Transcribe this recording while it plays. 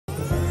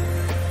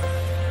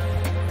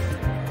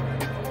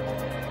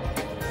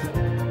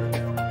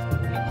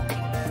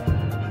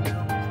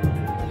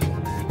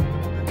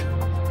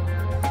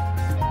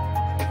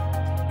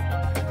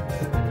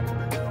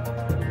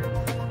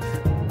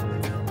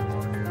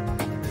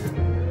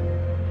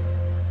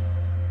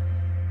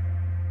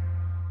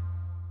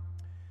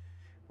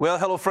Well,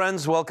 hello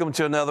friends. Welcome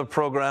to another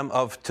program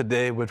of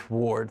Today with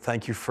Ward.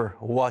 Thank you for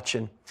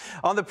watching.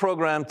 On the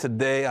program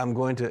today, I'm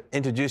going to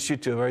introduce you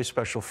to a very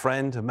special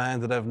friend, a man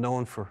that I've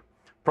known for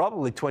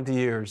probably 20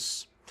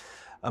 years,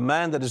 a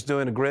man that is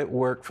doing a great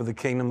work for the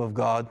kingdom of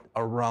God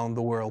around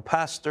the world,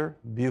 Pastor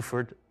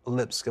Buford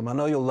Lipscomb. I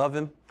know you'll love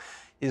him.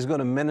 He's going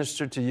to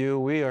minister to you.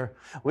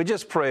 We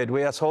just prayed.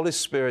 We asked Holy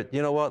Spirit,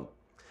 you know what?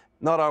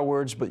 Not our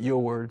words, but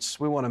your words.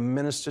 We want to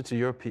minister to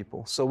your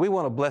people. So we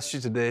want to bless you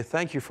today.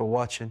 Thank you for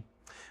watching.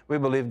 We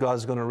believe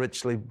God's going to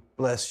richly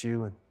bless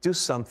you and do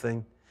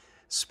something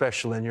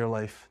special in your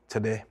life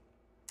today.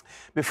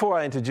 Before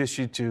I introduce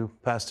you to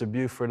Pastor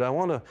Buford, I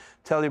want to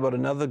tell you about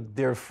another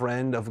dear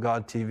friend of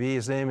God TV.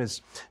 His name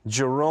is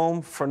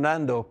Jerome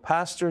Fernando,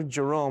 Pastor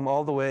Jerome,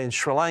 all the way in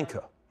Sri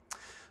Lanka.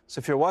 So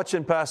if you're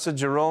watching Pastor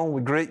Jerome,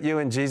 we greet you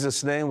in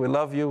Jesus' name. We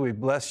love you. We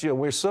bless you. And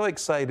we're so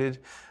excited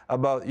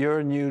about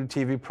your new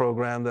TV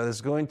program that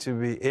is going to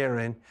be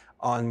airing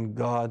on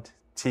God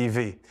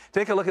TV.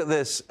 Take a look at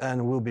this,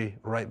 and we'll be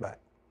right back.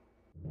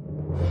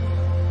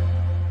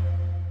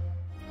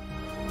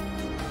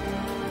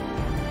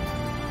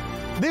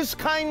 This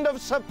kind of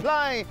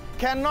supply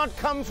cannot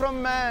come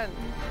from man.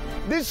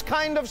 This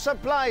kind of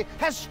supply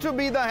has to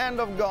be the hand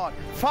of God.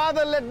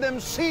 Father, let them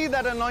see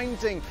that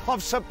anointing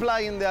of supply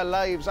in their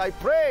lives. I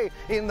pray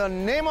in the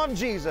name of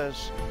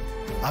Jesus.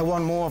 I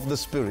want more of the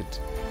Spirit.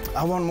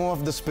 I want more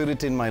of the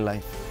Spirit in my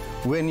life.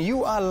 When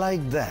you are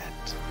like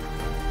that,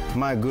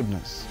 my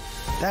goodness,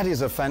 that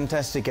is a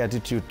fantastic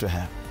attitude to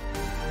have.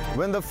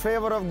 When the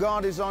favor of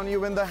God is on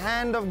you, when the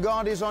hand of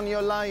God is on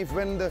your life,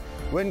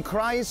 when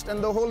Christ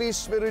and the Holy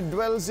Spirit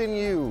dwells in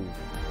you,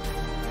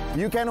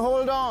 you can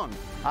hold on.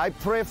 I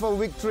pray for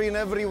victory in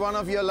every one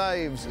of your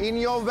lives. In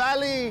your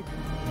valley,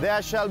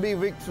 there shall be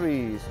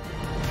victories.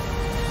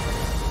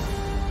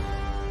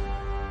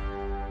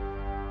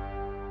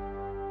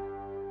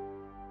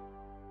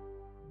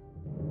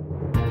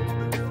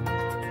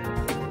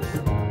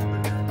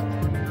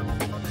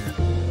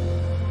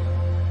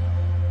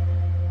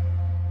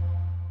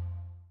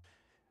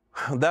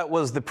 That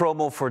was the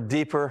promo for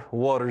Deeper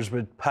Waters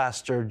with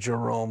Pastor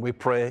Jerome. We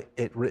pray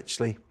it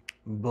richly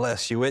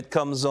bless you. It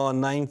comes on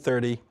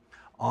 9:30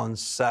 on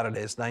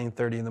Saturdays,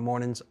 9:30 in the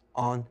mornings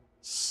on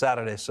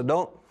Saturday. So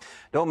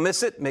don't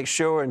miss it. Make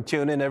sure and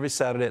tune in every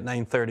Saturday at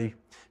 9:30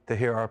 to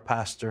hear our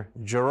Pastor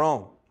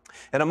Jerome.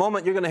 In a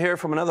moment, you're going to hear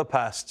from another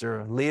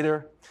pastor,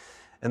 leader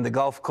in the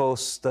Gulf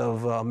Coast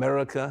of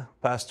America,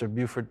 Pastor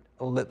Buford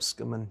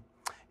Lipscomb. And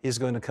he's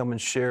going to come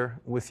and share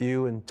with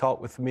you and talk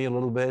with me a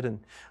little bit. And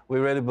we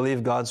really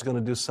believe God's going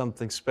to do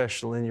something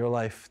special in your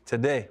life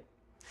today.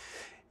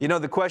 You know,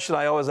 the question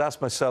I always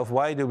ask myself,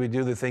 why do we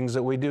do the things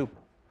that we do?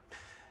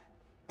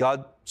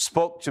 God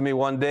spoke to me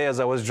one day as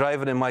I was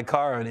driving in my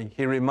car, and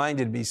he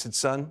reminded me, he said,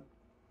 son,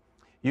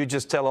 you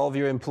just tell all of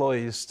your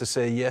employees to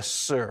say, yes,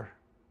 sir.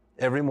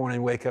 Every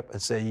morning, wake up and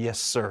say, yes,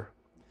 sir.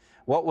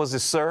 What was the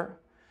sir?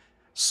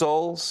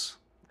 Souls,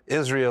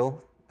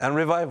 Israel, and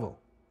revival.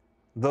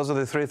 Those are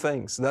the three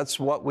things. That's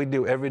what we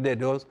do every day.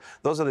 Those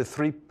are the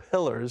three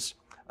pillars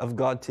of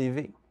God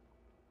TV.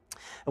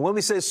 And when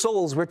we say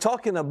souls, we're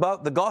talking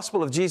about the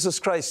gospel of Jesus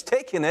Christ,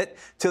 taking it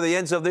to the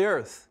ends of the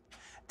earth,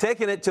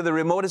 taking it to the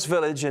remotest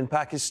village in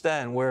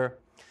Pakistan, where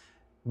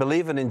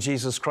believing in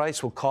Jesus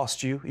Christ will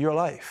cost you your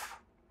life,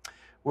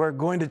 where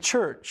going to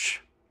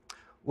church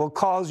will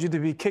cause you to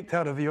be kicked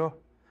out of your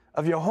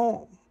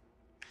home.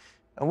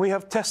 And we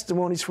have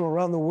testimonies from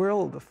around the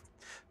world of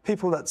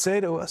people that say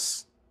to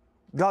us,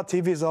 God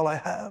TV is all I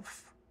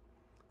have.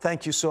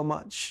 Thank you so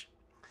much.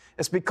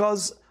 It's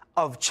because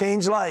of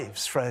changed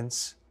lives,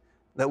 friends,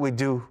 that we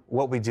do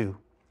what we do.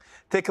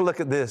 Take a look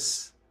at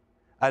this.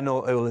 I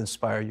know it will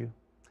inspire you.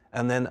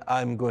 And then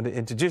I'm going to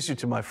introduce you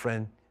to my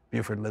friend,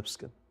 Buford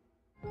Lipscomb.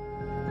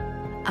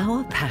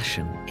 Our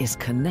passion is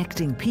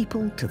connecting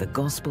people to the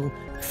gospel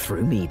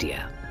through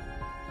media.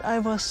 I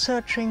was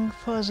searching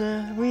for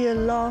the real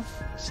love,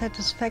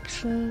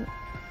 satisfaction,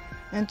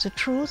 and the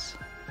truth.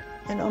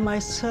 And on my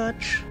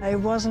search, I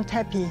wasn't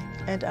happy,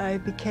 and I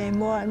became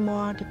more and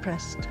more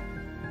depressed.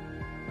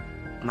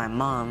 My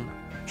mom,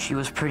 she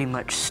was pretty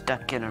much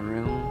stuck in a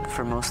room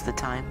for most of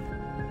the time.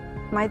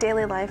 My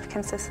daily life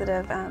consisted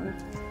of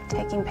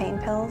taking pain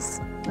pills,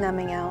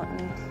 numbing out,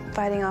 and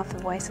fighting off the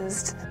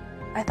voices.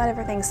 I thought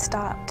everything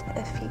stopped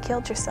if you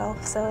killed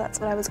yourself, so that's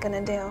what I was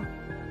going to do.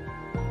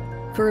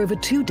 For over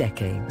 2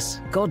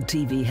 decades, God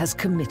TV has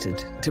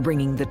committed to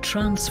bringing the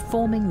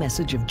transforming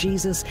message of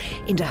Jesus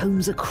into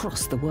homes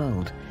across the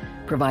world,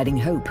 providing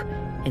hope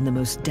in the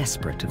most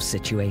desperate of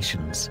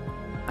situations.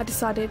 I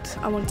decided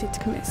I wanted to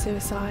commit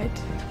suicide.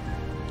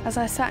 As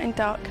I sat in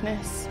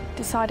darkness,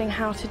 deciding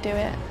how to do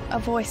it, a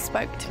voice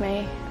spoke to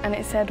me and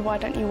it said, why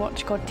don't you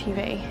watch God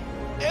TV?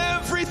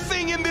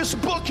 Everything in this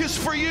book is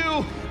for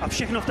you. A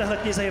všechno v téhle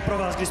knize je pro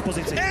vás k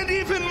dispozici. And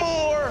even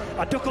more.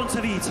 A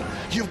dokonce víc.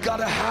 You've got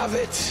to have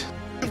it.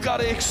 You've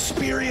got to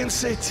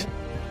experience it.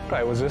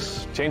 I was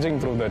just changing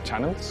through the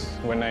channels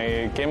when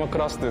I came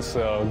across this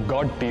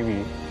God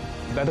TV.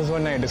 That is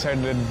when I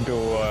decided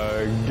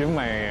to give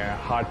my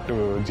heart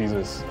to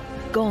Jesus.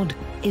 God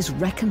is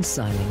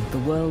reconciling the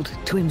world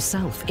to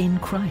himself in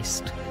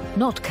Christ,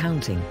 not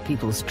counting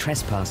people's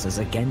trespasses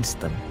against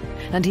them.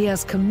 And he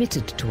has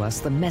committed to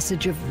us the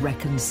message of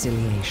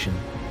reconciliation.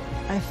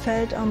 I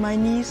fell on my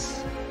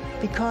knees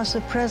because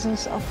the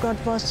presence of God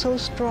was so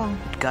strong.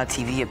 God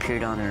TV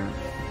appeared on her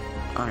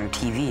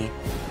TV,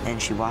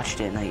 and she watched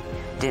it, and I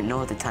didn't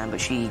know at the time,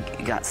 but she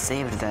got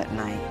saved that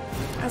night.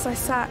 As I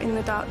sat in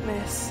the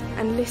darkness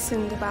and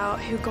listened about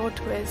who God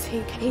was,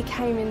 he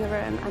came in the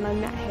room and I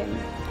met him.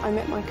 I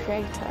met my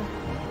Creator.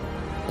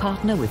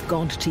 Partner with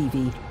God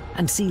TV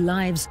and see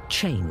lives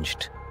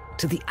changed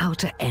to the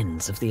outer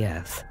ends of the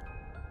earth.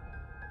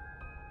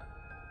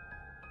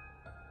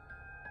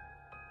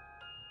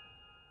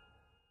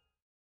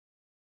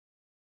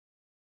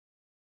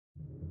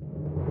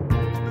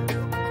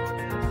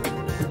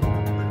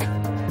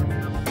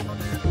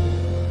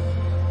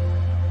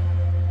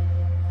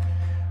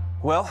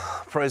 Well,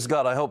 praise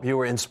God. I hope you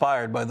were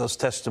inspired by those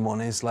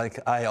testimonies like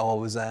I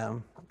always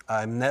am.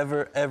 I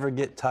never, ever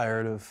get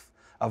tired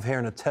of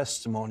hearing a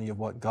testimony of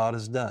what God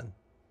has done.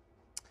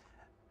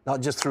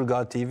 Not just through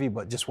God TV,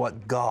 but just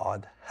what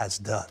God has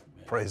done.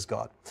 Praise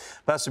God.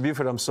 Pastor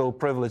Buford, I'm so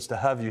privileged to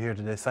have you here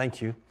today.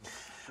 Thank you.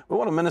 We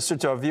want to minister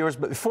to our viewers,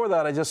 but before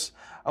that,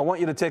 I want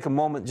you to take a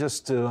moment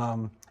just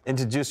to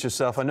introduce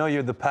yourself. I know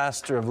you're the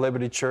pastor of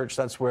Liberty Church.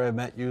 That's where I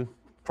met you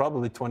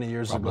probably 20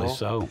 years ago. Probably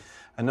so.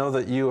 I know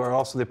that you are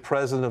also the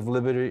president of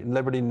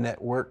Liberty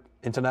Network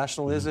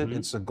International, is it?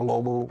 It's a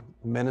global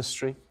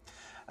ministry.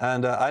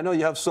 And I know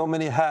you have so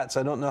many hats.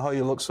 I don't know how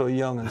you look so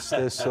young and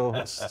stay so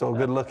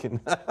good looking.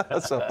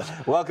 So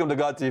welcome to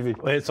God TV.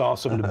 Well, it's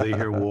awesome to be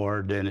here,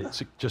 Ward, and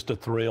it's just a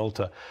thrill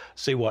to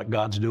see what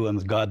God's doing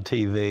with God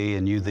TV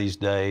and you these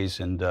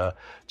days, and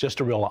just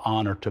a real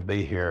honor to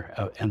be here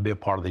and be a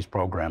part of these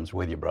programs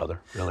with you,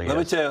 brother. Really Let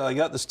me tell you, I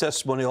got this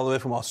testimony all the way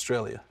from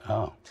Australia.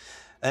 Oh.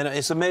 And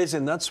it's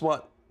amazing. That's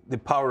what the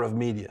power of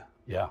media.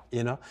 Yeah.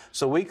 You know?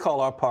 So we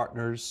call our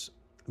partners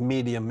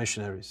media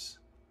missionaries.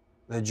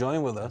 They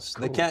join with us.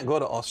 Cool. They can't go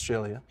to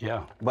Australia.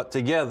 Yeah. But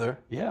together,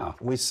 yeah,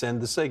 we send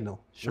the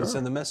signal. Sure. We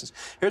send the message.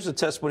 Here's a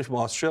testimony from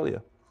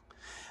Australia.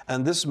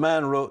 And this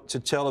man wrote to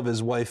tell of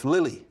his wife,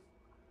 Lily.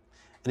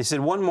 And he said,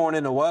 one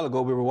morning a while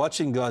ago, we were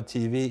watching God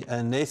TV,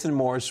 and Nathan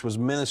Morris was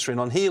ministering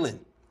on healing.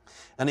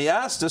 And he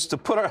asked us to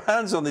put our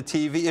hands on the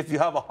TV if you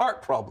have a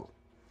heart problem.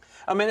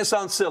 I mean, it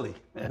sounds silly.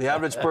 The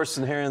average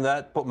person hearing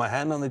that, put my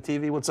hand on the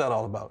TV, what's that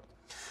all about?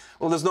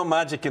 Well, there's no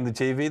magic in the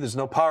TV. There's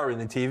no power in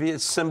the TV.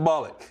 It's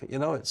symbolic. You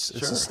know, it's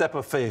a step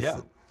of faith.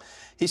 Yeah.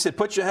 He said,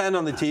 put your hand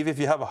on the TV if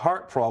you have a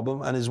heart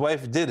problem. And his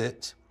wife did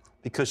it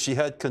because she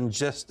had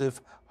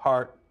congestive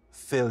heart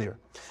failure.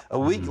 A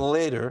week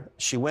later,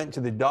 she went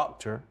to the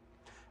doctor,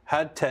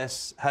 had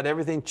tests, had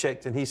everything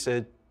checked, and he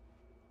said,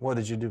 what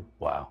did you do?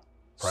 Wow.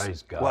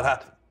 Praise God. What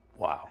happened?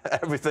 Wow.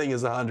 Everything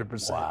is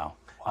 100%. Wow.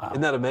 Wow.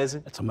 Isn't that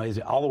amazing? It's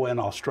amazing. All the way in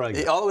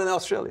Australia. All the way in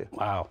Australia.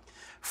 Wow.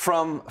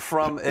 From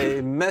a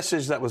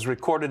message that was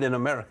recorded in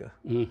America,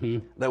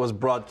 that was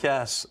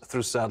broadcast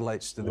through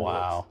satellites to the world.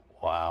 Wow.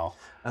 Wow.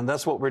 And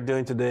that's what we're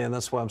doing today, and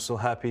that's why I'm so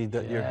happy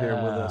that you're here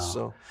with us.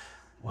 So,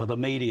 well, the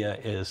media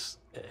is,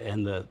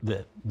 and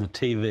the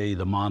TV,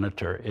 the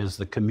monitor, is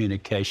the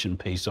communication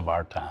piece of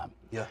our time.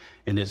 Yeah.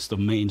 And it's the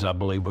means, I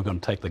believe, we're going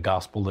to take the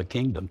gospel of the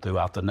kingdom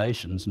throughout the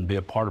nations and be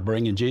a part of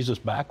bringing Jesus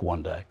back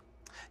one day.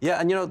 Yeah,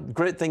 and you know,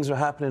 great things are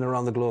happening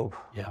around the globe.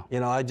 Yeah.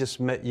 You know, I just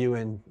met you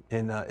in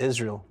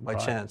Israel by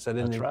chance. I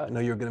didn't even know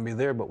you were going to be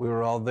there, but we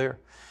were all there.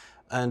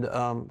 And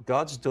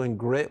God's doing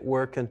great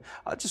work. And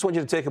I just want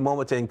you to take a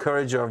moment to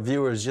encourage our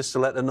viewers, just to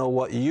let them know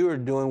what you're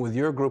doing with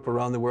your group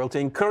around the world, to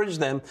encourage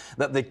them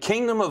that the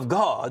kingdom of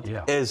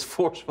God is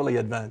forcefully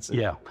advancing.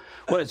 Yeah.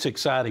 Well, it's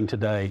exciting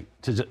today.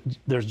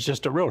 There's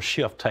just a real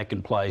shift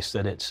taking place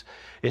that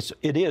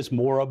it is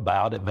more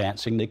about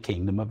advancing the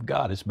kingdom of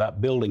God. It's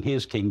about building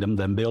His kingdom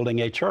than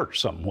building a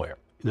church somewhere.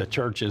 The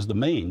church is the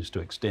means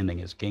to extending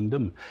His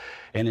kingdom.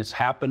 And it's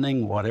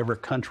happening whatever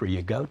country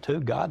you go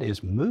to. God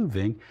is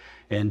moving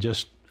in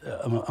just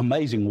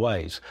amazing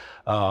ways.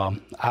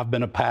 I've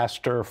been a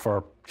pastor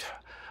for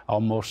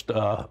almost,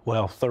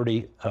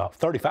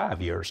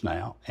 35 years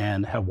now,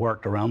 and have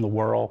worked around the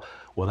world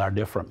with our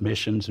different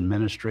missions and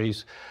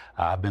ministries.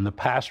 I've been the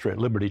pastor at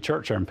Liberty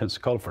Church here in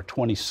Pensacola for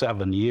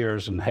 27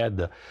 years and had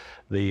the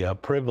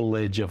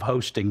privilege of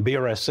hosting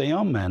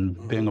BRSM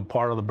and being a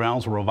part of the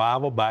Brownsville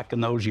Revival back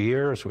in those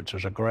years, which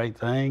was a great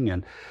thing.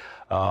 And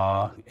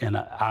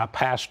I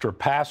pastor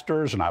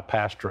pastors, and I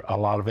pastor a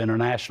lot of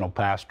international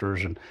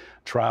pastors and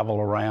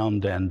travel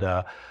around. And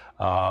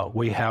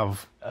we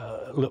have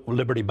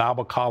Liberty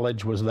Bible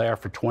College was there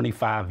for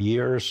 25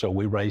 years, so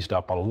we raised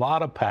up a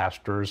lot of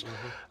pastors,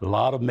 a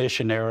lot of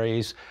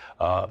missionaries,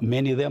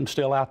 many of them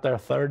still out there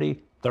 30,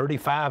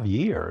 35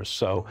 years.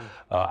 So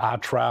I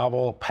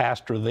travel,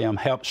 pastor them,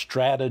 help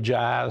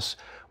strategize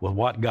with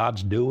what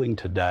God's doing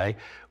today.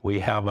 We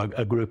have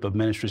a group of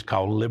ministries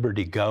called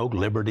Liberty Go,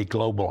 Liberty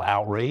Global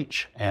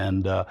Outreach,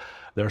 and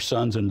they're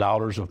sons and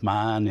daughters of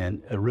mine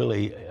in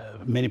really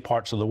many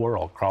parts of the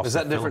world across the Philippines.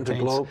 Is that different to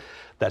Globe?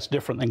 That's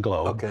different than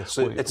Globe. Okay,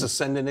 so it's a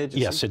sending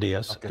agency? Yes, it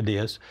is. Okay. It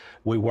is.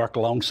 We work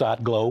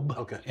alongside Globe.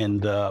 Okay.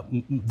 And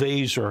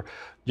these are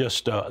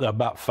just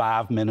about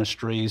 5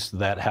 ministries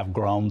that have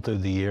grown through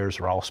the years.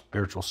 They're all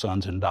spiritual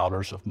sons and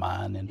daughters of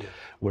mine. And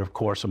we're, of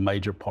course, a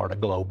major part of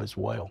Globe as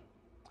well.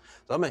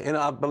 So, I mean,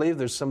 I believe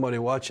there's somebody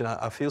watching.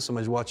 I feel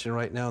somebody's watching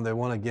right now. They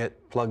want to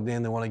get plugged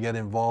in. They want to get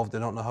involved. They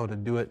don't know how to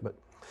do it. But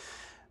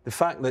the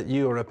fact that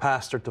you are a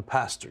pastor to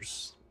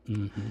pastors,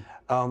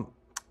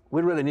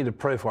 we really need to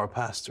pray for our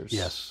pastors.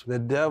 Yes. The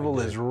devil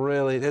is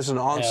really, there's an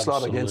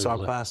onslaught against our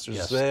pastors.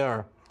 Yes.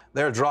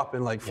 They're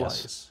dropping like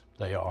flies. Yes,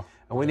 they are.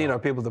 And we need our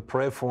people to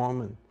pray for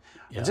them.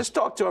 And just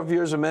talk to our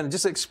viewers a minute.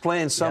 Just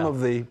explain some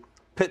of the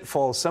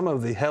pitfalls, some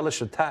of the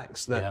hellish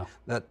attacks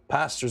that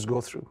pastors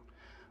go through.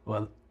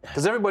 Well,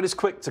 because everybody's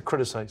quick to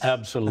criticize.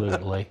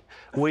 Absolutely.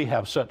 We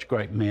have such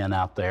great men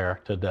out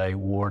there today,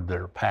 Ward, that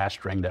are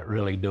pastoring, that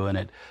really doing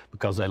it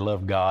because they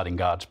love God and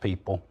God's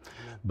people.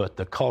 But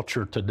the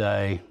culture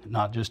today,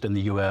 not just in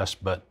the U.S.,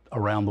 but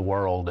around the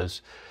world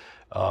is,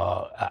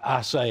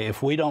 I say,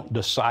 if we don't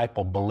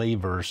disciple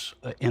believers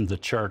in the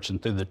church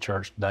and through the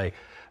church today,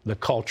 the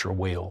culture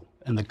will.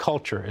 And the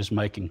culture is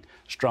making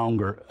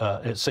stronger,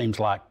 it seems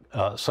like,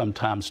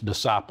 sometimes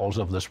disciples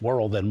of this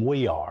world than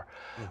we are.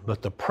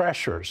 But the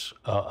pressures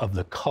of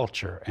the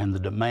culture and the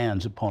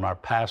demands upon our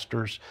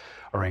pastors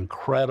are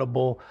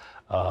incredible.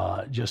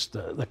 Just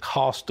the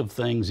cost of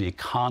things, the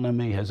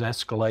economy has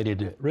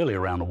escalated really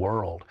around the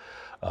world.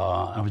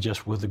 I was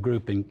just with a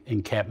group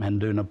in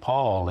Kathmandu,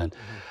 Nepal, and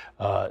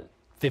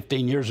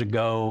 15 years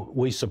ago,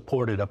 we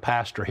supported a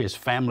pastor, his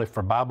family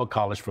for Bible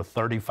college for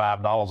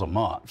 $35 a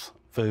month,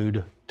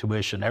 food,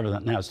 tuition,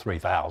 everything. Now it's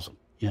 $3,000.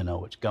 You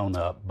know, it's gone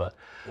up, but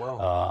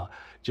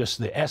just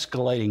the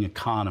escalating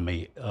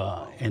economy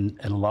in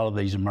a lot of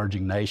these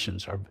emerging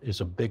nations is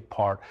a big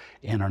part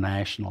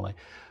internationally.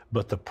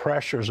 But the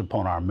pressures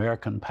upon our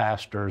American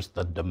pastors,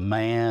 the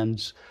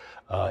demands,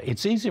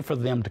 it's easy for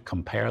them to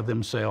compare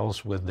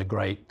themselves with the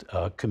great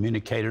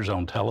communicators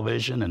on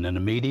television and in the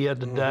media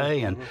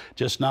today and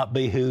just not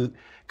be who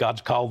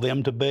God's called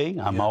them to be.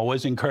 I'm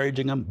always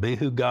encouraging them, be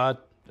who God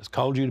has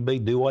called you to be,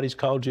 do what He's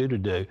called you to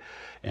do,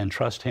 and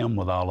trust Him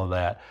with all of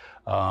that.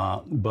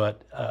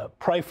 But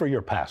pray for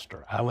your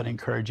pastor. I would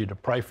encourage you to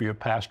pray for your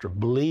pastor,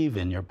 believe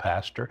in your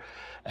pastor,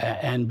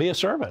 and be a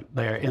servant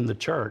there in the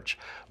church.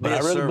 But I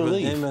really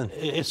believe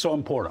it's so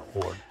important,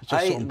 Ward. It's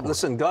just so important.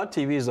 Listen, God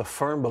TV is a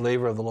firm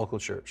believer of the local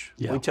church.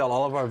 We tell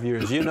all of our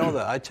viewers, you know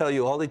that. I tell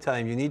you all the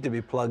time, you need to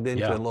be plugged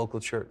into a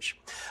local church.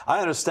 I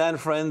understand,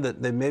 friend,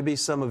 that there may be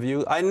some of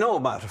you, I know,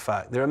 matter of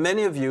fact, there are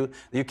many of you,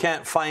 you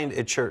can't find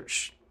a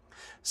church.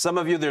 Some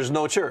of you, there's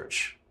no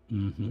church.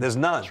 There's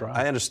none. That's right.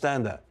 I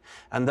understand that.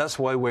 And that's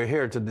why we're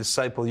here to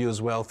disciple you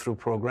as well through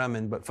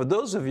programming. But for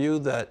those of you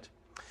that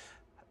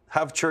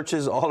have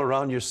churches all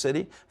around your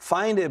city,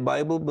 find a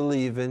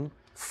Bible-believing,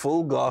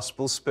 full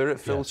gospel,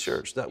 spirit-filled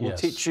church that will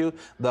teach you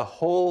the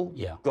whole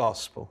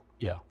gospel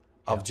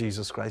of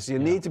Jesus Christ. You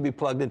need to be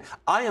plugged in.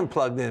 I am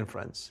plugged in,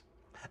 friends.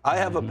 I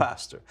have a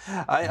pastor.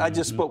 I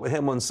just spoke with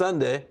him on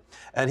Sunday,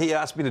 and he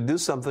asked me to do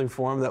something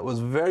for him that was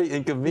very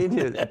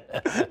inconvenient.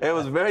 It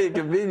was very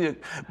inconvenient.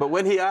 But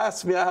when he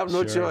asked me, I have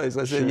no choice.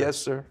 I said, yes,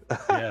 sir.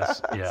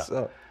 Yes,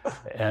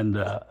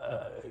 And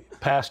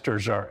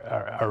pastors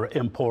are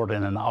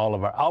important, and all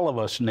of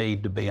us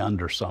need to be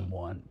under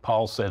someone.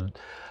 Paul said,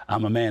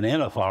 I'm a man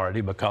in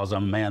authority because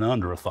I'm a man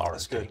under authority.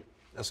 That's good.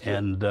 That's good.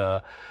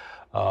 And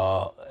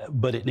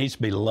but it needs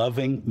to be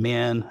loving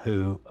men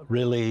who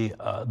really,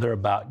 they're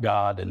about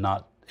God and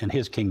not in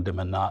His kingdom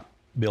and not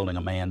building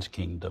a man's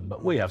kingdom.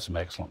 But we have some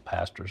excellent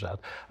pastors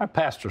out there. Our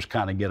pastors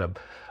kind of get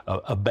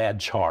a bad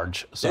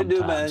charge sometimes.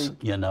 They do, man.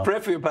 You know? Pray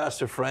for your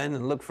pastor friend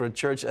and look for a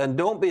church. And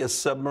don't be a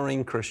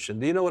submarine Christian.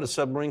 Do you know what a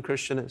submarine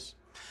Christian is?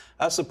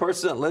 That's the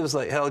person that lives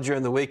like hell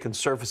during the week and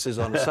surfaces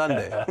on a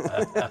Sunday.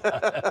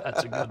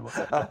 That's a good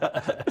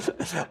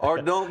one.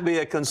 Or don't be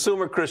a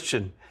consumer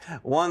Christian,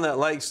 one that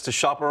likes to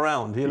shop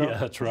around. You know? Yeah,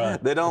 that's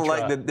right. They don't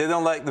they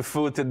don't like the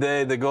food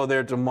today. They go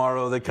there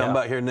tomorrow. They come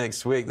back here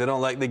next week. They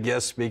don't like the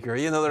guest speaker.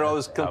 You know, they're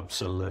always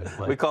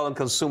absolutely. We call them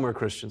consumer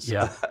Christians.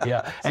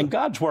 Yeah. And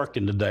God's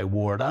working today,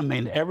 Ward. I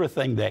mean,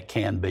 everything that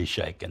can be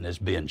shaken is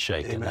being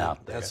shaken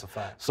out there. That's a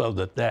fact. So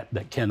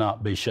that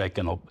cannot be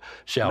shaken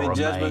shall remain.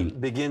 Judgment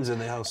begins in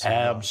the house.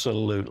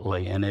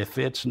 Absolutely. And if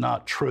it's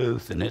not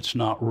truth and it's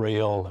not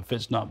real, if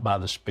it's not by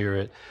the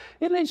Spirit,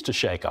 it needs to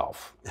shake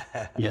off.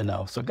 You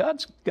know. So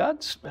God's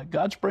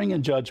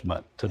bringing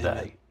judgment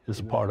today. Is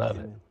a part of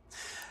it.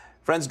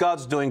 Friends,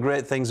 God's doing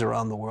great things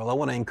around the world. I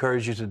want to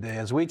encourage you today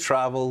as we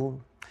travel.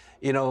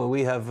 You know,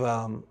 we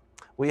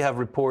have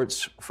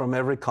reports from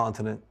every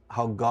continent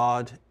how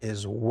God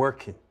is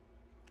working.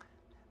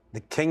 The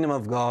kingdom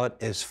of God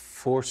is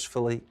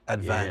forcefully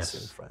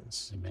advancing,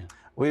 friends. Amen.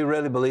 We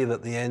really believe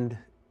that the end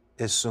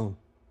is soon.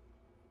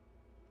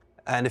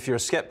 And if you're a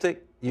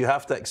skeptic, you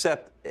have to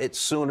accept it's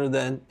sooner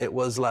than it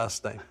was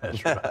last time.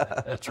 That's right.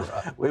 That's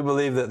right. We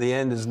believe that the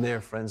end is near,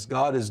 friends.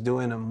 God is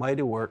doing a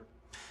mighty work,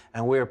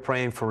 and we're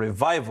praying for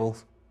revival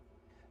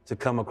to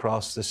come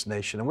across this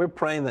nation. And we're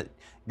praying that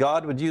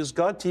God would use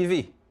God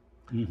TV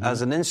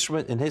as an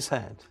instrument in His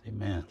hand.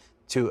 Amen.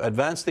 To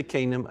advance the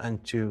kingdom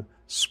and to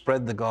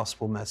spread the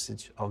gospel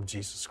message of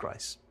Jesus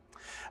Christ.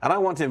 And I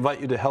want to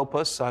invite you to help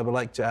us. I would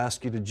like to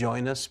ask you to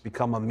join us,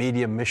 become a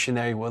media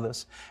missionary with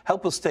us.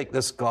 Help us take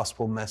this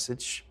gospel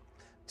message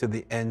to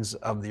the ends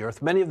of the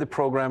earth. Many of the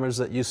programmers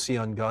that you see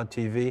on God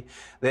TV,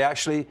 they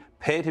actually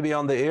pay to be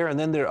on the air, and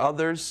then there are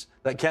others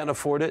that can't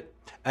afford it,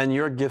 and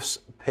your gifts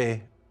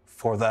pay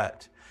for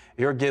that.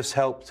 Your gifts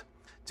helped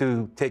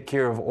to take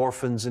care of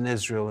orphans in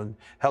Israel and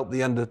help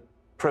the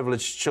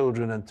underprivileged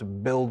children and to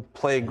build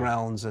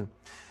playgrounds and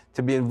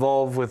to be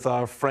involved with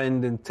our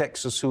friend in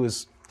Texas who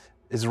is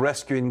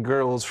rescuing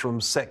girls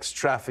from sex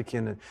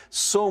trafficking. And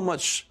so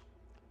much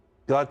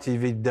God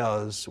TV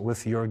does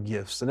with your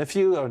gifts. And if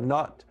you are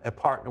not a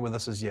partner with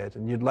us as yet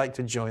and you'd like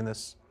to join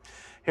us,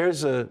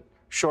 here's a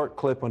short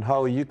clip on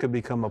how you could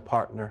become a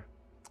partner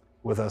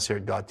with us here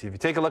at God TV.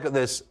 Take a look at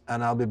this,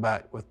 and I'll be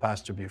back with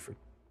Pastor Buford.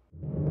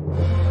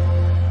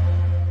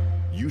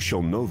 You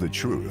shall know the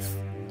truth,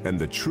 and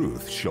the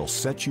truth shall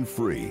set you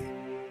free.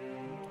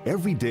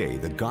 Every day,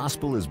 the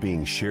gospel is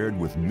being shared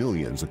with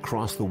millions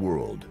across the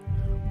world,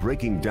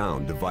 breaking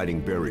down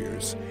dividing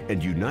barriers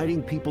and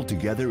uniting people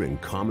together in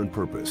common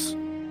purpose.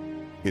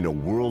 In a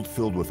world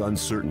filled with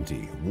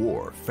uncertainty,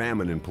 war,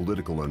 famine, and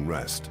political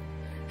unrest,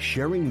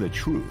 sharing the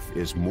truth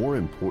is more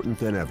important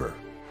than ever.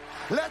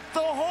 Let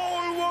the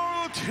whole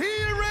world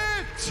hear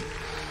it!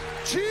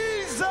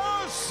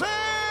 Jesus saves!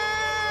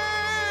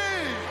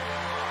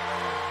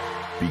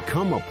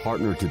 Become a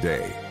partner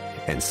today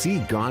and see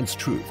God's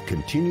truth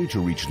continue to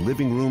reach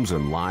living rooms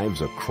and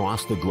lives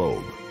across the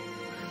globe.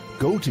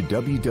 Go to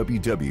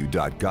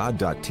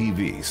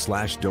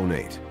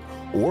www.god.tv/donate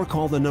or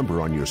call the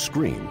number on your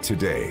screen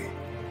today.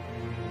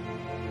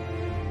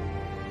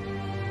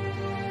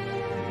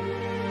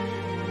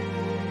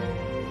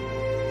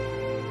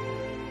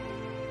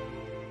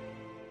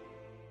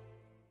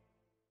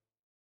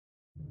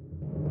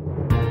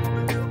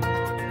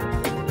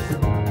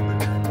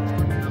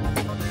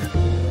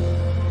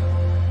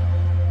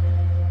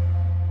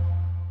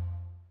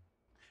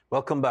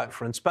 Welcome back,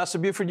 friends. Pastor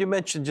Buford, you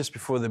mentioned just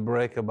before the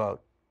break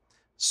about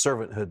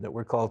servanthood, that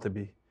we're called to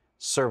be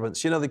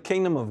servants. You know, the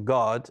kingdom of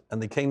God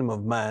and the kingdom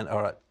of man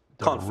are at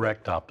conflict.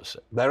 Direct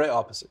opposite. Direct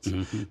opposites.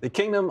 The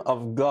kingdom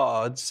of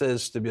God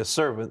says to be a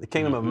servant. The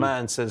kingdom of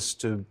man says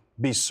to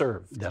be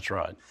served. That's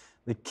right.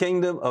 The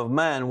kingdom of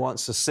man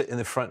wants to sit in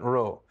the front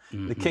row.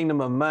 The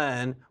kingdom of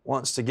man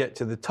wants to get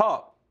to the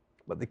top.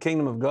 But the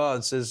kingdom of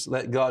God says,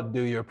 let God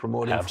do your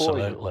promoting for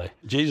you. Absolutely.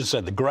 Jesus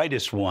said the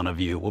greatest one of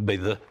you will be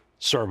the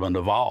servant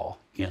of all,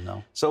 you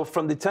know. So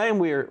from the time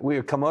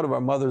we come out of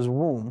our mother's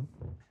womb,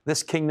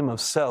 this kingdom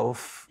of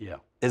self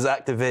is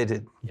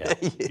activated. Yeah,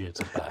 it's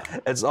a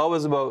battle. It's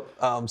always about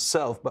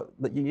self. But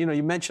you know,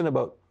 you mentioned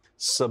about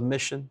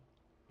submission.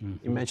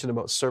 You mentioned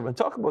about servant.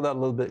 Talk about that a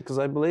little bit, because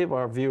I believe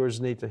our viewers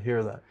need to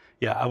hear that.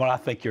 Yeah, well, I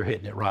think you're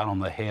hitting it right on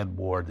the head,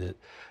 Ward,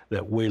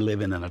 that we're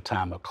living in a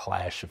time of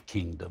clash of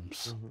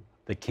kingdoms.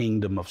 The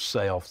kingdom of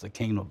self, the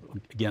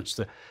kingdom against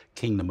the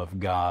kingdom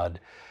of God.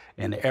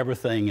 And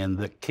everything in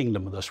the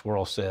kingdom of this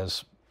world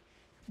says,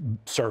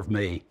 serve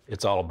me,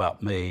 it's all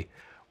about me.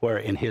 Where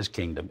in his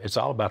kingdom, it's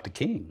all about the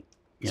king,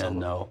 you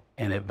know,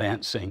 and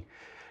advancing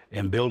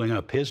and building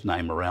up his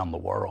name around the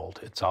world.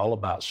 It's all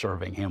about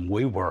serving him.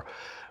 We were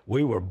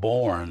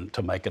born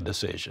to make a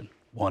decision,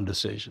 one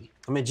decision.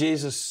 I mean,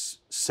 Jesus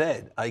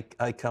said, I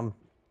come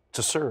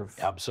to serve.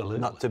 Absolutely.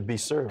 Not to be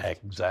served.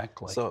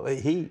 Exactly. So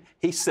he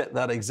set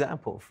that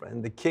example,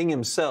 friend. The king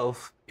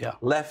himself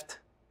left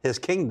his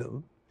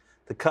kingdom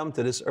to come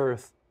to this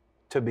earth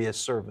to be a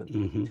servant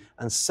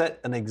and set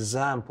an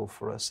example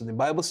for us. And the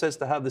Bible says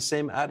to have the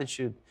same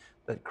attitude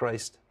that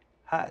Christ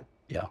had.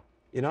 Yeah.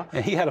 You know?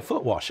 And he had a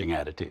foot washing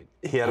attitude.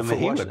 He had a foot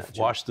washing attitude. He would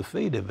wash the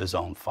feet of his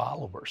own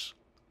followers.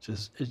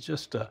 It's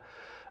just a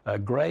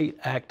great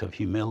act of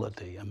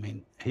humility. I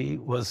mean, he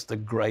was the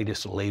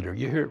greatest leader.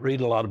 You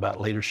read a lot about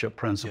leadership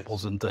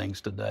principles and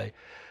things today.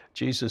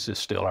 Jesus is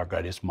still our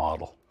greatest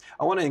model.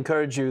 I want to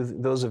encourage you,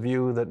 those of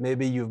you that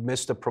maybe you've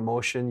missed a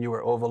promotion, you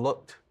were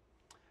overlooked.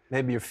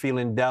 Maybe you're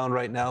feeling down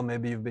right now.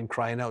 Maybe you've been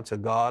crying out to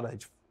God. I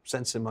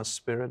sense in my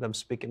spirit, I'm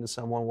speaking to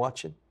someone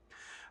watching.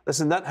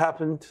 Listen, that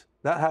happened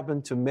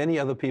to many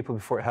other people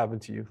before it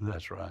happened to you.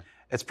 That's right.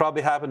 It's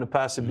probably happened to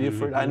Pastor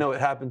Buford. I know it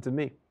happened to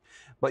me.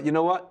 But you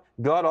know what?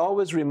 God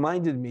always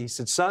reminded me, he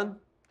said, son,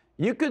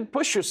 you could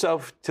push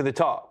yourself to the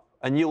top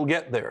and you'll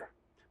get there.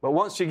 But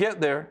once you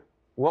get there,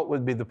 what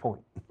would be the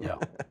point? Yeah.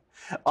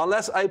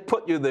 Unless I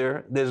put you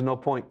there, there's no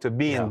point to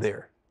being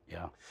there.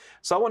 Yeah.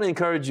 So I want to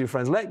encourage you,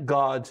 friends, let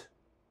God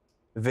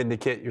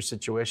vindicate your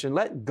situation.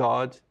 Let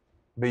God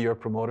be your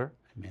promoter.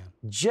 Amen.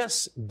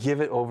 Just give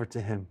it over to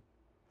him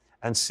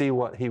and see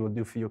what he will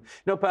do for you.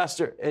 You know,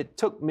 Pastor, it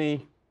took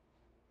me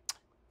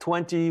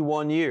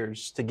 21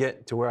 years to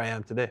get to where I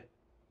am today.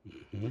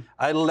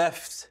 I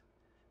left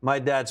my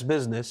dad's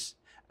business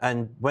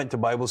and went to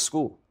Bible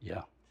school.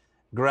 Yeah.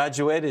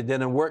 Graduated,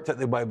 then and worked at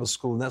the Bible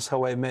school, and that's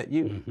how I met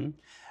you.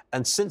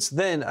 And since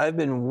then, I've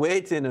been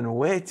waiting and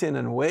waiting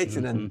and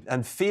waiting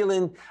and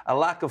feeling a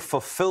lack of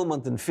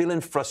fulfillment and feeling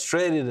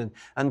frustrated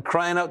and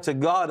crying out to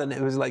God. And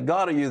it was like,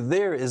 God, are you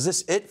there? Is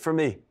this it for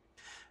me?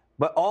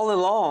 But all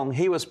along,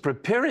 He was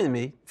preparing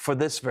me for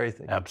this very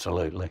thing.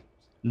 Absolutely.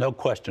 No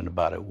question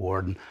about it,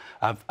 Ward. And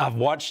I've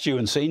watched you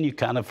and seen you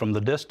kind of from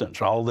the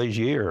distance all these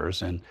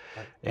years, and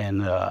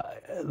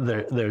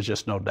there's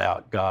just no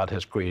doubt God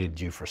has created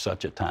you for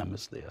such a time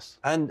as this.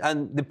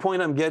 And the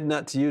point I'm getting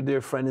at to you,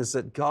 dear friend, is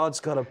that God's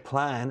got a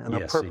plan and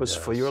a purpose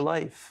for your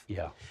life.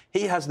 Yeah.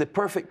 He has the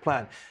perfect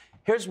plan.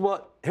 Here's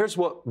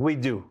what we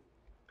do.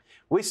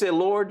 We say,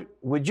 Lord,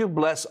 would you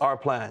bless our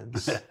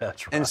plans?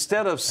 That's right.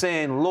 Instead of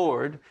saying,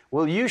 Lord,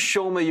 will you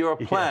show me your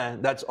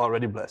plan? That's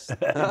already blessed.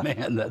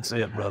 Man, that's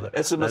it, brother.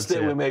 It's a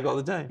mistake we make all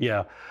the time.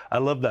 Yeah. I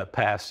love that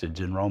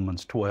passage in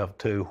Romans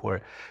 12:2,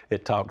 where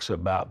it talks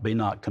about, be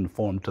not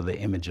conformed to the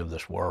image of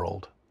this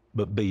world,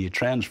 but be ye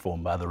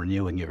transformed by the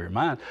renewing of your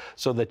mind,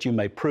 so that you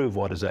may prove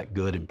what is that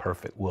good and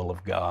perfect will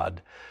of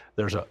God.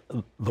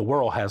 The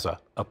world has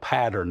a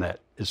pattern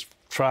that is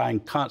trying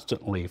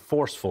constantly,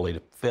 forcefully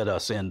to fit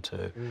us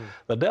into.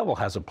 The devil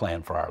has a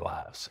plan for our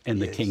lives in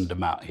the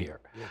kingdom out here.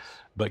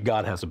 But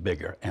God has a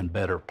bigger and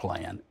better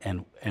plan.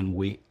 And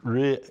we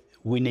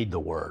need the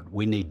Word.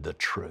 We need the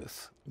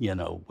truth. You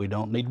know, we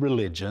don't need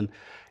religion,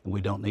 and we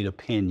don't need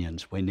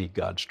opinions. We need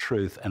God's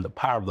truth and the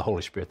power of the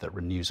Holy Spirit that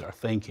renews our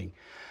thinking,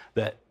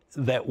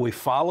 that we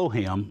follow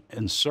Him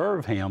and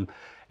serve Him.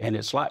 And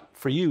it's like,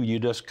 for you, you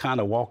just kind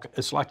of walk,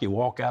 it's like you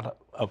walk out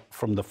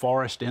from the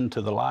forest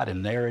into the light,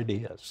 and there it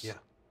is. Yeah.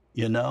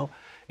 You know?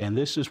 And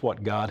this is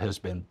what God has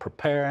been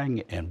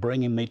preparing and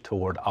bringing me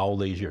toward all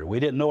these years. We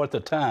didn't know at the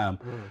time,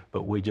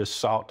 but we just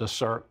sought to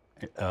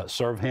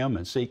serve Him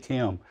and seek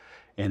Him.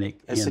 And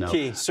it's the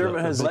key.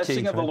 Servant has the the key.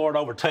 blessing of the Lord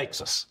overtakes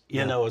us,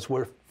 you know, as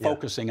we're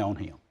focusing on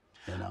Him,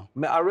 you know.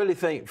 I really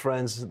think,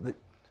 friends,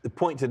 the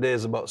point today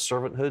is about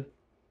servanthood.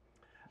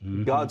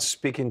 God's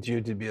speaking to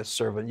you to be a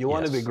servant. You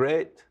want to be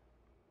great?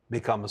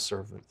 Become a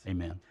servant.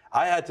 Amen.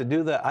 I had to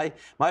do that.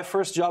 My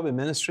first job in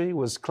ministry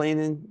was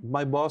cleaning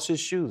my boss's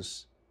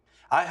shoes.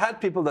 I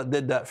had people that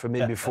did that for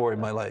me before in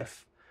my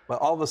life.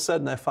 But all of a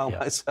sudden, I found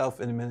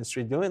myself in the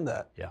ministry doing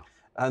that. Yeah.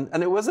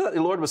 And it wasn't that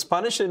the Lord was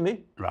punishing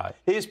me. Right.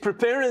 He's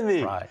preparing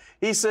me. Right.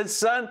 He said,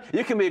 son,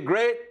 you can be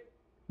great,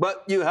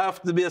 but you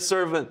have to be a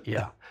servant.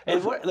 Yeah.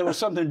 And there was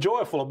something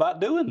joyful about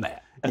doing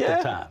that at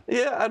the time.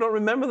 Yeah, I don't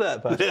remember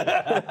that, Pastor.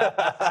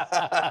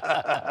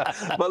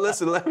 But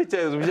listen, let me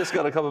tell you, we just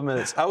got a couple of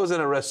minutes. I was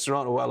in a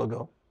restaurant a while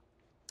ago.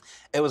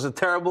 It was a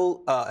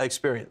terrible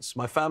experience.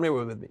 My family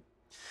were with me.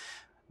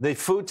 The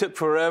food took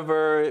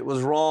forever. It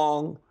was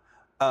wrong.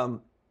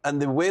 And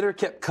the waiter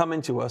kept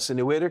coming to us, and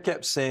the waiter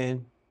kept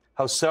saying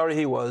how sorry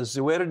he was.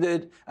 The waiter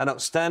did an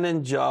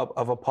outstanding job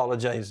of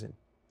apologizing.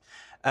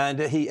 And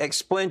he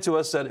explained to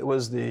us that it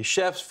was the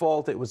chef's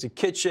fault, it was the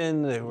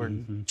kitchen, they were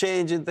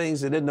changing things,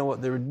 they didn't know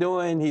what they were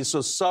doing, he's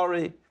so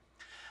sorry.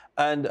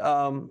 And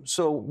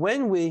so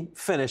when we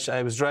finished,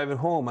 I was driving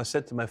home, I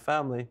said to my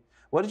family,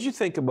 what did you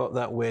think about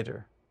that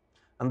waiter?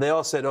 And they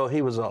all said, oh,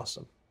 he was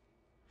awesome.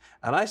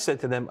 And I said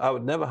to them, I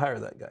would never hire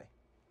that guy.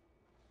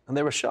 And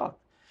they were shocked.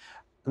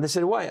 And they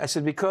said, why? I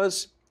said,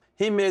 because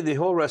he made the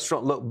whole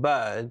restaurant look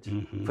bad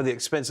for the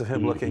expense of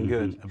him looking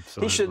good.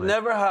 Absolutely. He should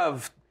never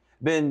have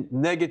been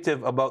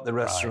negative about the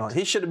restaurant. Right.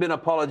 He should have been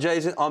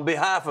apologizing on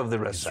behalf of the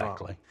restaurant.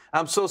 Exactly.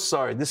 I'm so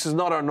sorry. This is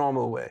not our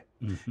normal way.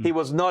 He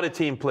was not a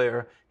team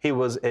player. He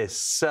was a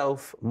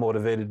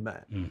self-motivated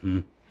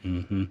man.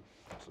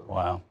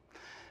 Wow.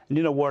 And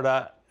you know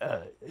what,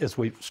 as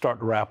we start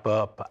to wrap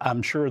up,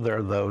 I'm sure there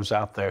are those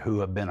out there who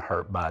have been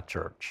hurt by a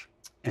church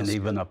and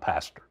even a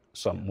pastor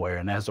somewhere.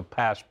 And as a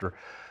pastor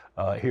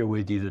here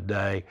with you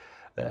today,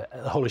 the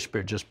Holy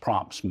Spirit just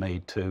prompts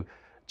me to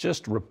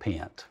just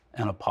repent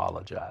and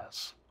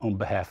apologize on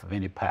behalf of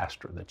any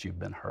pastor that you've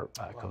been hurt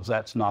by, because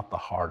that's not the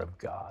heart of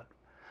God.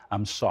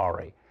 I'm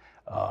sorry.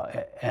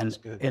 And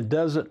it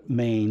doesn't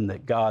mean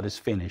that God is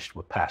finished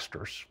with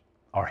pastors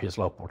or His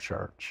local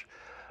church.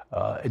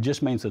 It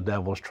just means the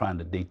devil is trying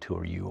to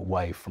detour you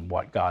away from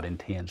what God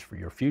intends for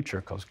your future,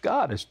 because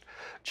God has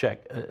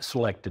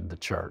selected the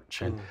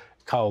church and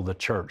called the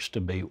church to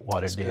be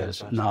what it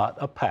is, not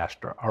a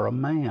pastor or a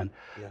man.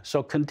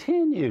 So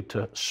continue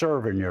to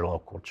serve in your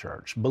local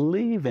church,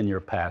 believe in your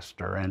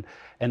pastor,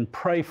 and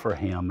pray for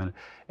him,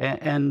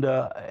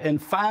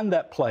 and find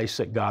that place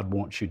that God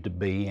wants you to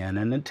be in.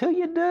 And until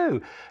you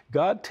do,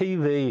 God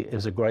TV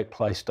is a great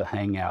place to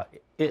hang out.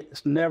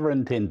 It's never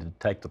intended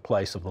to take the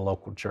place of the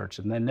local church,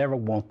 and they never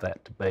want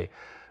that to be.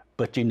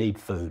 But you need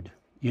food.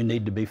 You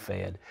need to be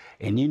fed,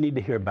 and you need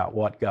to hear about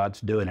what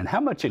God's doing and how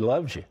much He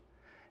loves you,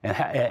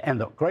 and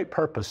the great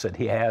purpose that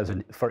He has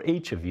for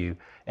each of you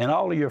and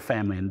all of your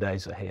family in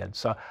days ahead.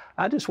 So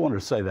I just wanted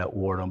to say that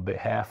word on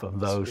behalf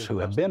of those who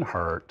have been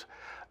hurt,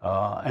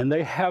 and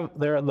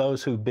there are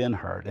those who've been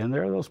hurt, and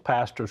there are those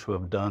pastors who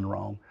have done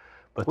wrong.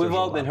 But we've there's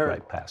all a been lot of hurt.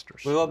 great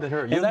pastors. We've all been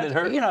hurt. You've been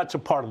hurt. You know, it's a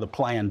part of the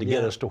plan to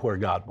get us to where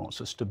God wants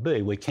us to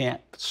be. We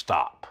can't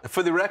stop.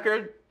 For the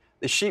record,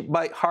 the sheep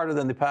bite harder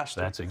than the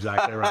pastor. That's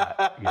exactly right.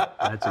 Yeah,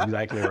 that's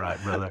exactly right,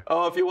 brother.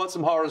 Oh, if you want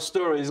some horror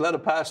stories, let a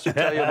pastor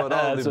tell you about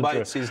all the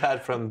bites he's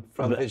had from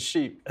his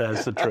sheep.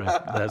 That's the truth.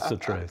 That's the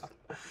truth.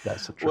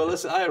 That's the truth. Well,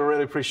 listen, I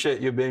really appreciate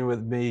you being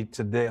with me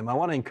today. And I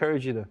want to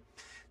encourage you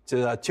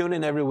to tune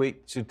in every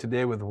week to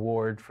Today with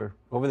Ward. For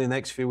over the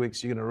next few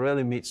weeks, you're going to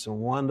really meet some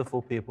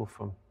wonderful people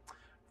from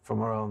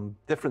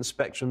different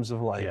spectrums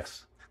of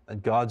life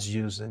that God's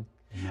using.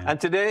 Amen. And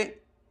today,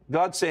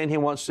 God's saying He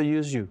wants to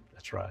use you.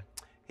 That's right.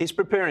 He's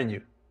preparing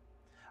you.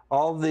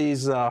 All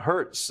these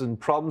hurts and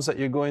problems that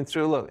you're going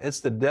through, look, it's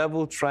the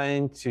devil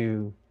trying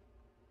to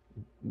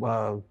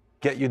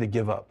get you to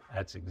give up.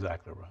 That's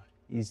exactly right.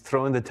 He's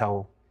throwing the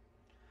towel.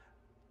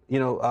 You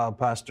know,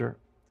 Pastor,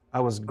 I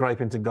was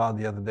griping to God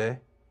the other day,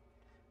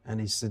 and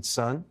He said,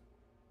 son,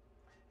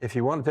 if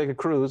you want to take a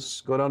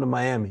cruise, go down to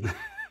Miami.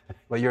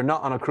 But you're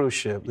not on a cruise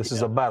ship. This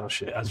is a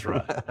battleship. That's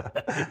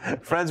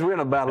right. Friends, we're in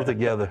a battle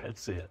together.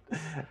 That's it.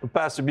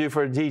 Pastor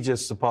Buford, he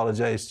just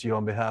apologized to you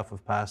on behalf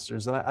of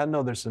pastors. And I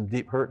know there's some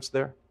deep hurts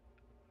there.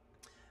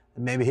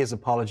 And maybe his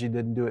apology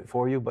didn't do it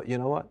for you, but you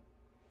know what?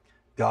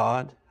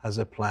 God has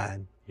a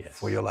plan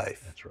for your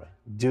life. That's right.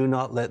 Do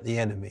not let the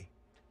enemy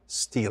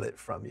steal it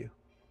from you.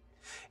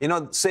 You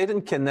know,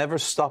 Satan can never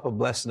stop a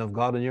blessing of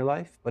God in your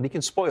life, but he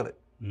can spoil it.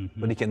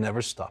 But he can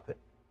never stop it.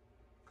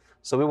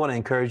 So we want to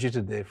encourage you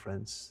today,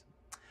 friends.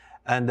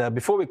 And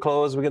before we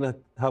close, we're going to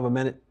have a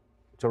minute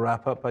to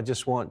wrap up. I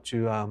just want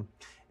to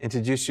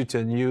introduce you to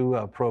a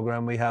new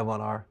program we have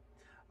on our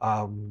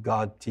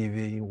God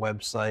TV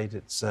website.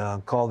 It's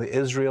called the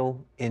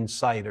Israel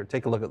Insider.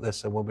 Take a look at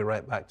this, and we'll be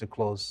right back to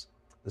close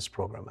this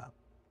program out.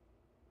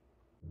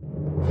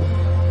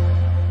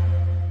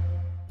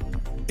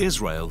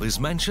 Israel is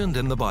mentioned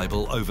in the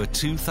Bible over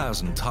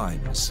 2,000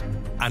 times,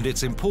 and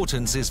its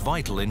importance is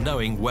vital in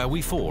knowing where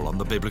we fall on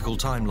the biblical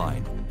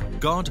timeline.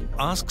 God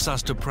asks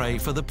us to pray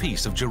for the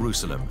peace of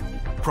Jerusalem,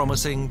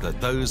 promising that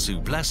those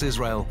who bless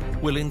Israel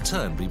will in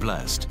turn be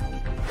blessed.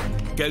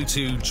 Go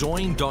to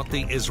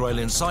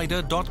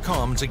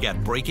join.theisraelinsider.com to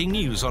get breaking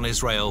news on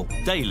Israel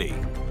daily.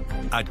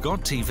 At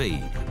God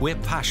TV, we're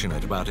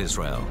passionate about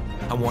Israel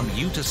and want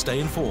you to stay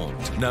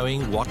informed,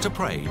 knowing what to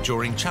pray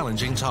during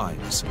challenging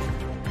times.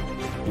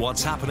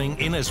 What's happening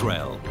in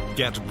Israel?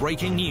 Get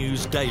breaking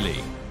news daily.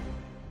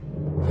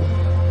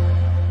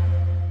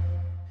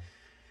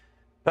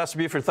 Pastor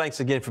Buford,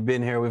 thanks again for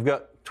being here. We've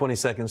got 20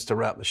 seconds to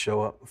wrap the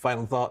show up.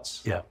 Final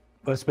thoughts? Yeah.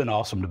 Well, it's been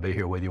awesome to be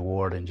here with you,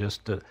 Ward, and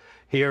just to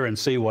hear and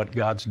see what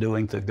God's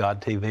doing through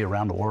God TV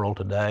around the world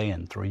today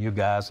and through you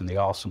guys and the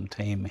awesome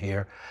team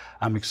here.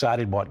 I'm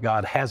excited what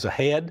God has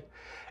ahead.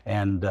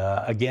 And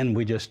again,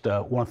 we just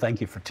want to thank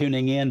you for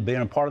tuning in,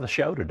 being a part of the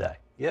show today.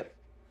 Yep.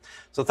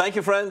 So thank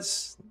you,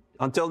 friends.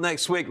 Until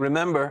next week,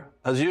 remember,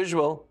 as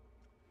usual,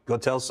 go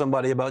tell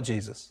somebody about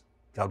Jesus.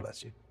 God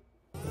bless you.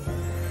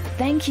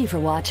 Thank you for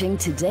watching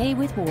Today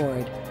with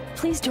Ward.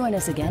 Please join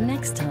us again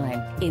next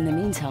time. In the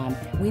meantime,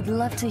 we'd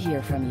love to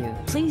hear from you.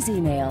 Please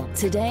email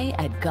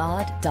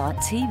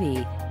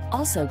today@god.tv.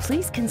 Also,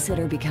 please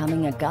consider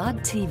becoming a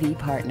God TV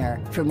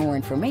partner. For more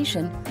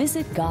information,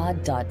 visit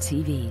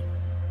god.tv.